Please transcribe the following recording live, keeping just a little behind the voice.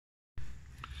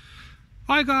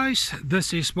Hi guys,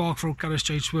 this is Mark from Colours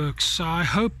Change Works. I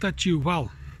hope that you're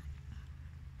well.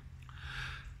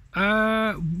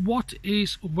 What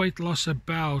is weight loss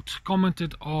about?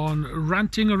 Commented on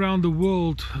Ranting Around the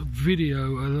World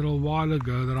video a little while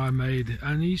ago that I made,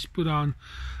 and he's put on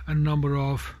a number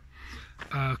of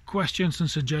questions and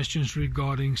suggestions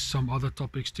regarding some other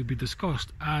topics to be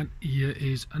discussed, and here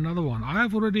is another one. I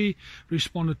have already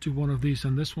responded to one of these,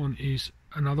 and this one is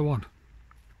another one.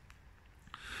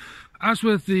 As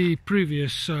with the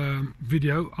previous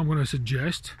video, I'm going to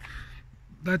suggest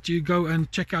that you go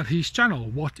and check out his channel,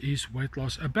 What is Weight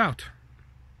Loss About?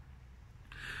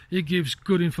 He gives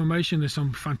good information. There's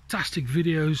some fantastic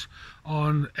videos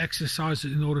on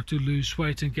exercises in order to lose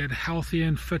weight and get healthier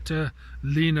and fitter,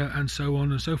 leaner, and so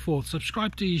on and so forth.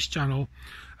 Subscribe to his channel,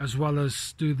 as well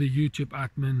as do the YouTube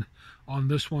admin on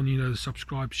this one. You know,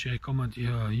 subscribe, share, comment.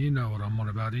 Yeah, you know what I'm on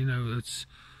about. You know, it's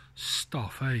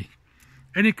stuff, hey.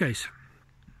 Any case,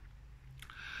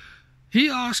 he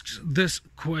asks this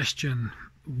question: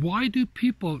 why do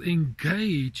people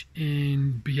engage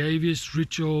in behaviors,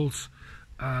 rituals,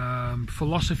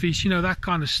 philosophies, you know, that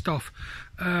kind of stuff,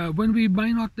 when we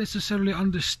may not necessarily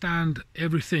understand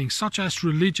everything, such as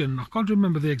religion? I can't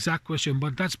remember the exact question,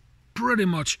 but that's pretty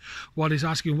much what he's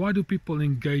asking. Why do people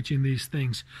engage in these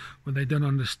things when they don't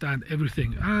understand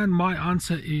everything? And my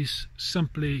answer is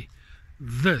simply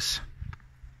this: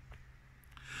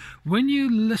 when you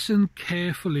listen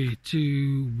carefully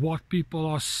to what people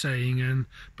are saying, and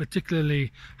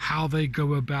particularly how they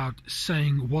go about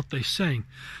saying what they're saying,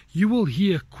 you will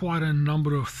hear quite a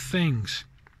number of things.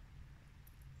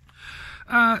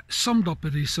 Summed up,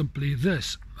 it is simply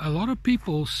this: a lot of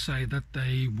people say that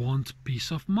they want peace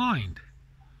of mind.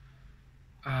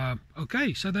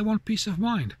 Okay, so they want peace of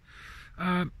mind.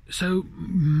 So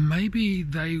maybe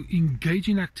they engage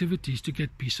in activities to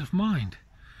get peace of mind.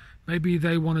 Maybe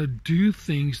they want to do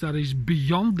things that is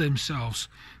beyond themselves,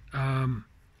 kind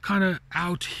of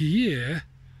out here,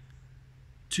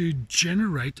 to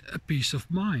generate a peace of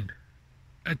mind.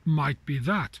 It might be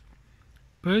that.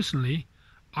 Personally,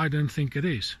 I don't think it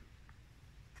is.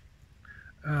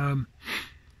 When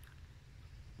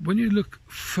you look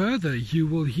further, you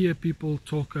will hear people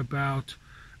talk about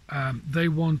they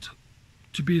want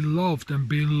to be loved and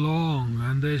belong,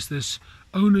 and there's this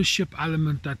ownership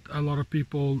element that a lot of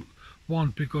people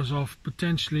want because of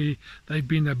potentially they've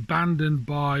been abandoned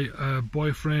by a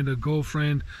boyfriend, a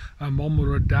girlfriend, a mom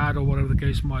or a dad, or whatever the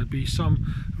case might be,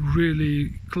 some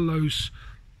really close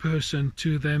person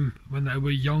to them when they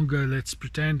were younger. Let's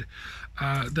pretend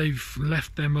they've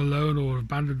left them alone or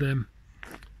abandoned them,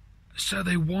 so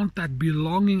they want that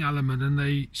belonging element and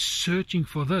they searching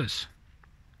for this.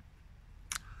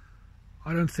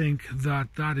 I don't think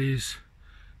that that is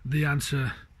the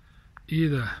answer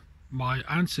either. My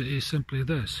answer is simply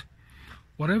this: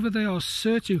 whatever they are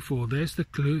searching for, there's the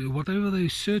clue. Whatever they're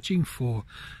searching for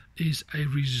is a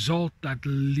result that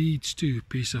leads to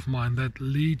peace of mind, that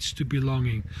leads to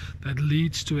belonging, that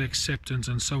leads to acceptance,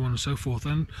 and so on and so forth.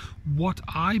 And what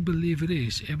I believe it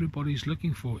is everybody's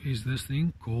looking for is this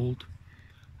thing called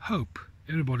hope.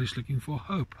 Everybody's looking for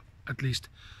hope. At least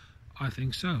I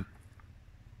think so.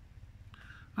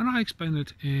 And I explain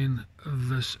it in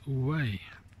this way.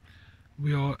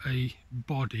 We are a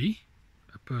body,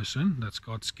 a person that's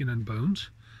got skin and bones,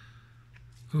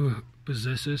 who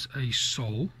possesses a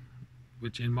soul,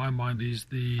 which in my mind is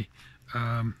the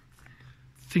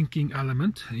thinking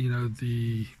element, you know,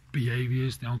 the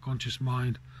behaviors, the unconscious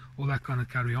mind, all that kind of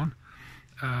carry on.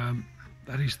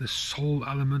 That is the soul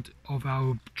element of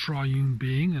our triune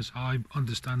being, as I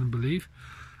understand and believe.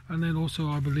 And then also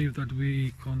I believe that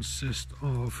we consist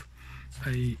of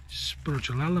a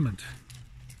spiritual element,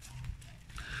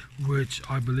 which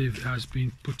I believe has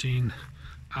been put in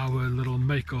our little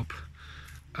makeup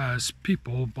as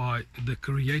people by the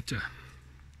Creator.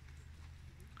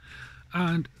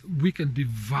 And we can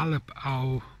develop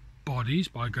our bodies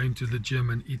by going to the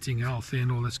gym and eating healthy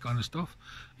and all this kind of stuff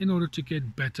in order to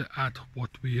get better at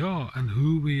what we are and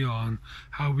who we are and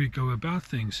how we go about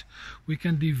things. We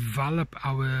can develop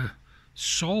our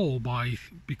soul by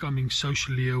becoming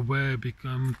socially aware,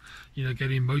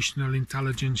 get emotional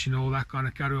intelligence, you know, all that kind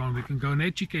of carry on. We can go and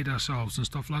educate ourselves and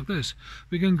stuff like this.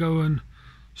 We can go and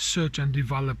search and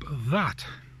develop that.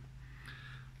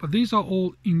 But these are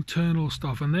all internal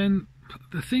stuff. And then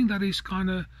the thing that is kind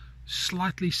of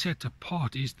slightly set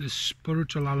apart is the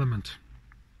spiritual element,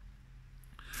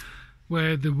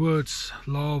 where the words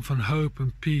love and hope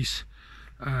and peace,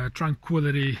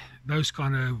 tranquility, those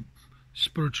kind of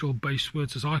spiritual based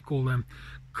words, as I call them,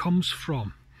 comes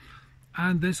from.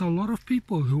 And there's a lot of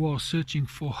people who are searching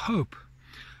for hope,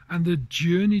 And the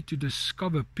journey to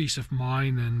discover peace of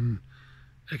mind and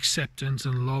acceptance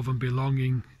and love and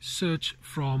belonging stem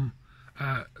from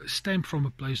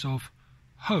a place of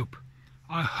hope.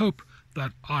 I hope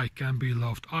that I can be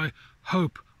loved. I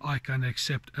hope I can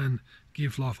accept and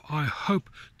give love. I hope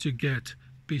to get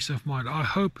peace of mind. I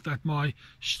hope that my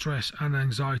stress and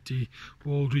anxiety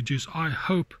will reduce. I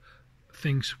hope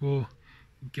things will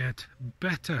get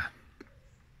better.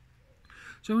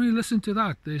 So when you listen to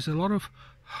that, there's a lot of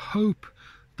hope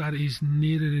that is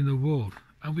needed in the world,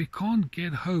 and we can't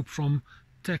get hope from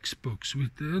textbooks. We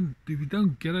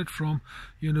don't get it from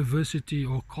university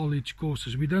or college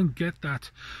courses. We don't get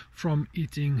that from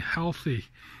eating healthy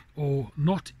or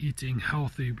not eating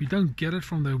healthy. We don't get it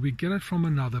from there. We get it from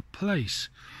another place,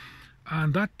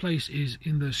 and that place is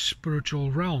in the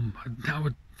spiritual realm. Now,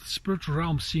 the spiritual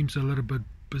realm seems a little bit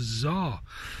bizarre,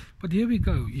 but here we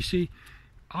go. You see,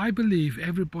 I believe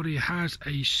everybody has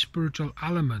a spiritual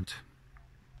element.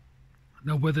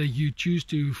 Now, whether you choose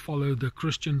to follow the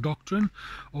Christian doctrine,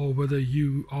 or whether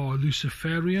you are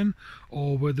Luciferian,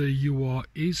 or whether you are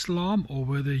Islam, or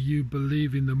whether you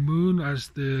believe in the moon as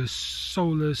the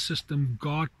solar system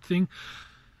God thing,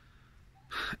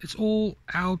 it's all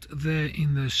out there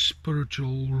in the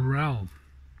spiritual realm.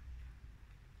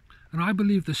 And I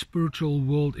believe the spiritual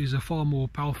world is a far more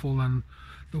powerful than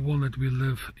the one that we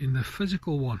live in, the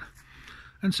physical one.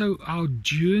 And so our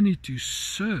journey to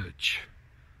search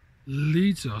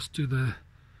leads us to the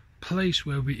place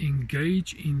where we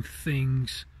engage in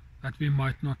things that we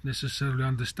might not necessarily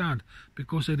understand,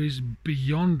 because it is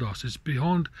beyond us. It's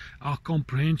beyond our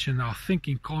comprehension. Our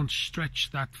thinking can't stretch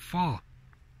that far.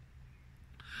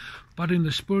 But in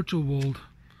the spiritual world,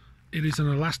 it is an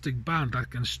elastic band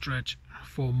that can stretch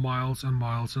for miles and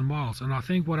miles and miles. And I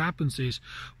think what happens is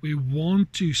we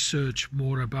want to search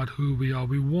more about who we are.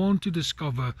 We want to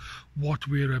discover what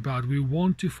we're about. We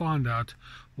want to find out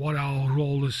what our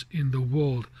role is in the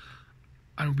world.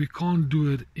 And we can't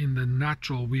do it in the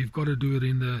natural. We've got to do it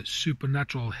in the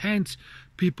supernatural. Hence,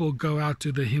 people go out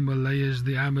to the Himalayas,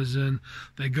 the Amazon.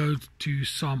 They go to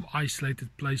some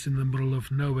isolated place in the middle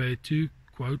of nowhere to,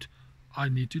 quote, I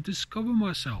need to discover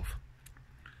myself.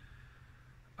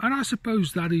 And I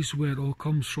suppose that is where it all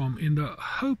comes from, in the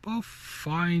hope of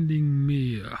finding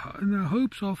me, in the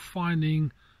hopes of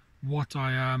finding what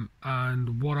I am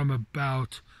and what I'm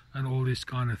about and all these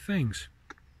kind of things.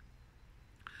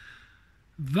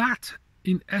 That,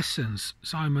 in essence,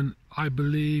 Simon, I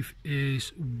believe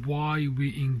is why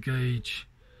we engage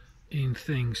in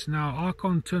things. Now, I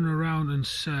can't turn around and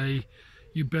say,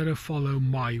 you better follow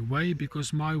my way,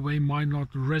 because my way might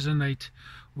not resonate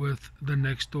with the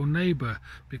next door neighbor,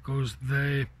 because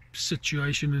their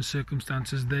situation and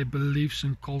circumstances, their beliefs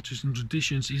and cultures and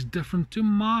traditions is different to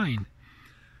mine.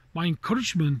 My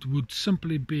encouragement would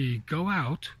simply be, go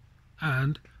out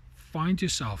and find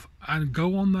yourself and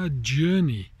go on that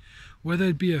journey, whether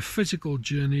it be a physical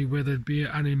journey, whether it be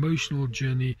an emotional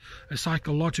journey, a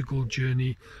psychological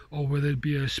journey, or whether it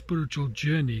be a spiritual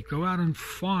journey. Go out and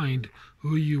find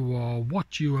who you are,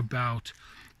 what you're about,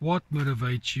 what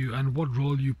motivates you, and what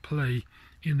role you play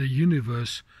in the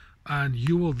universe. And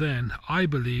you will then, I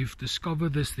believe, discover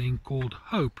this thing called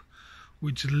hope,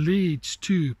 which leads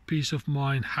to peace of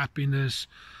mind, happiness,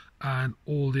 and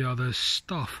all the other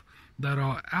stuff that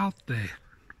are out there.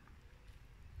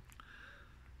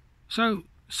 So,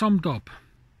 summed up,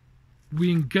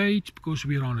 we engage because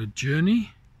we are on a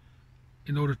journey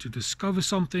in order to discover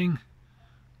something,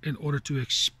 in order to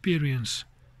experience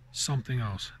something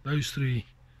else. Those three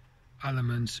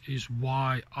elements is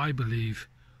why I believe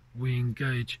we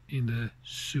engage in the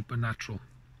supernatural.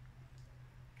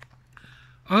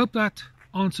 I hope that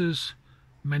answers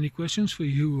many questions for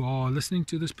you who are listening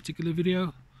to this particular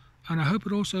video, and I hope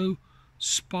it also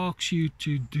sparks you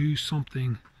to do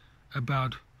something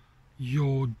about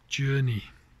your journey,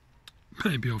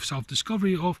 maybe of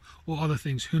self-discovery or other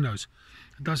things, who knows.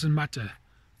 It doesn't matter,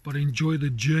 but enjoy the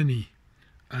journey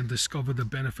and discover the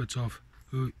benefits of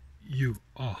who you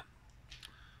are.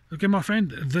 Okay, my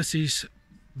friend, this is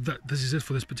it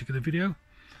for this particular video.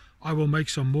 I will make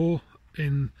some more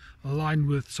in line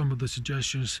with some of the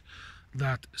suggestions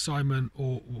that Simon,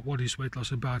 or What is Weight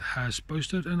Loss About, has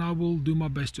posted, and I will do my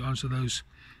best to answer those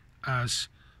as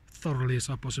thoroughly as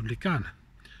I possibly can.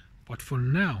 But for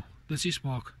now, this is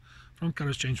Mark from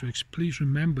Kairos Changeworks. Please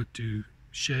remember to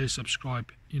share,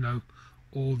 subscribe,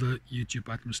 all the YouTube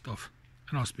admin stuff,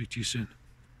 and I'll speak to you soon.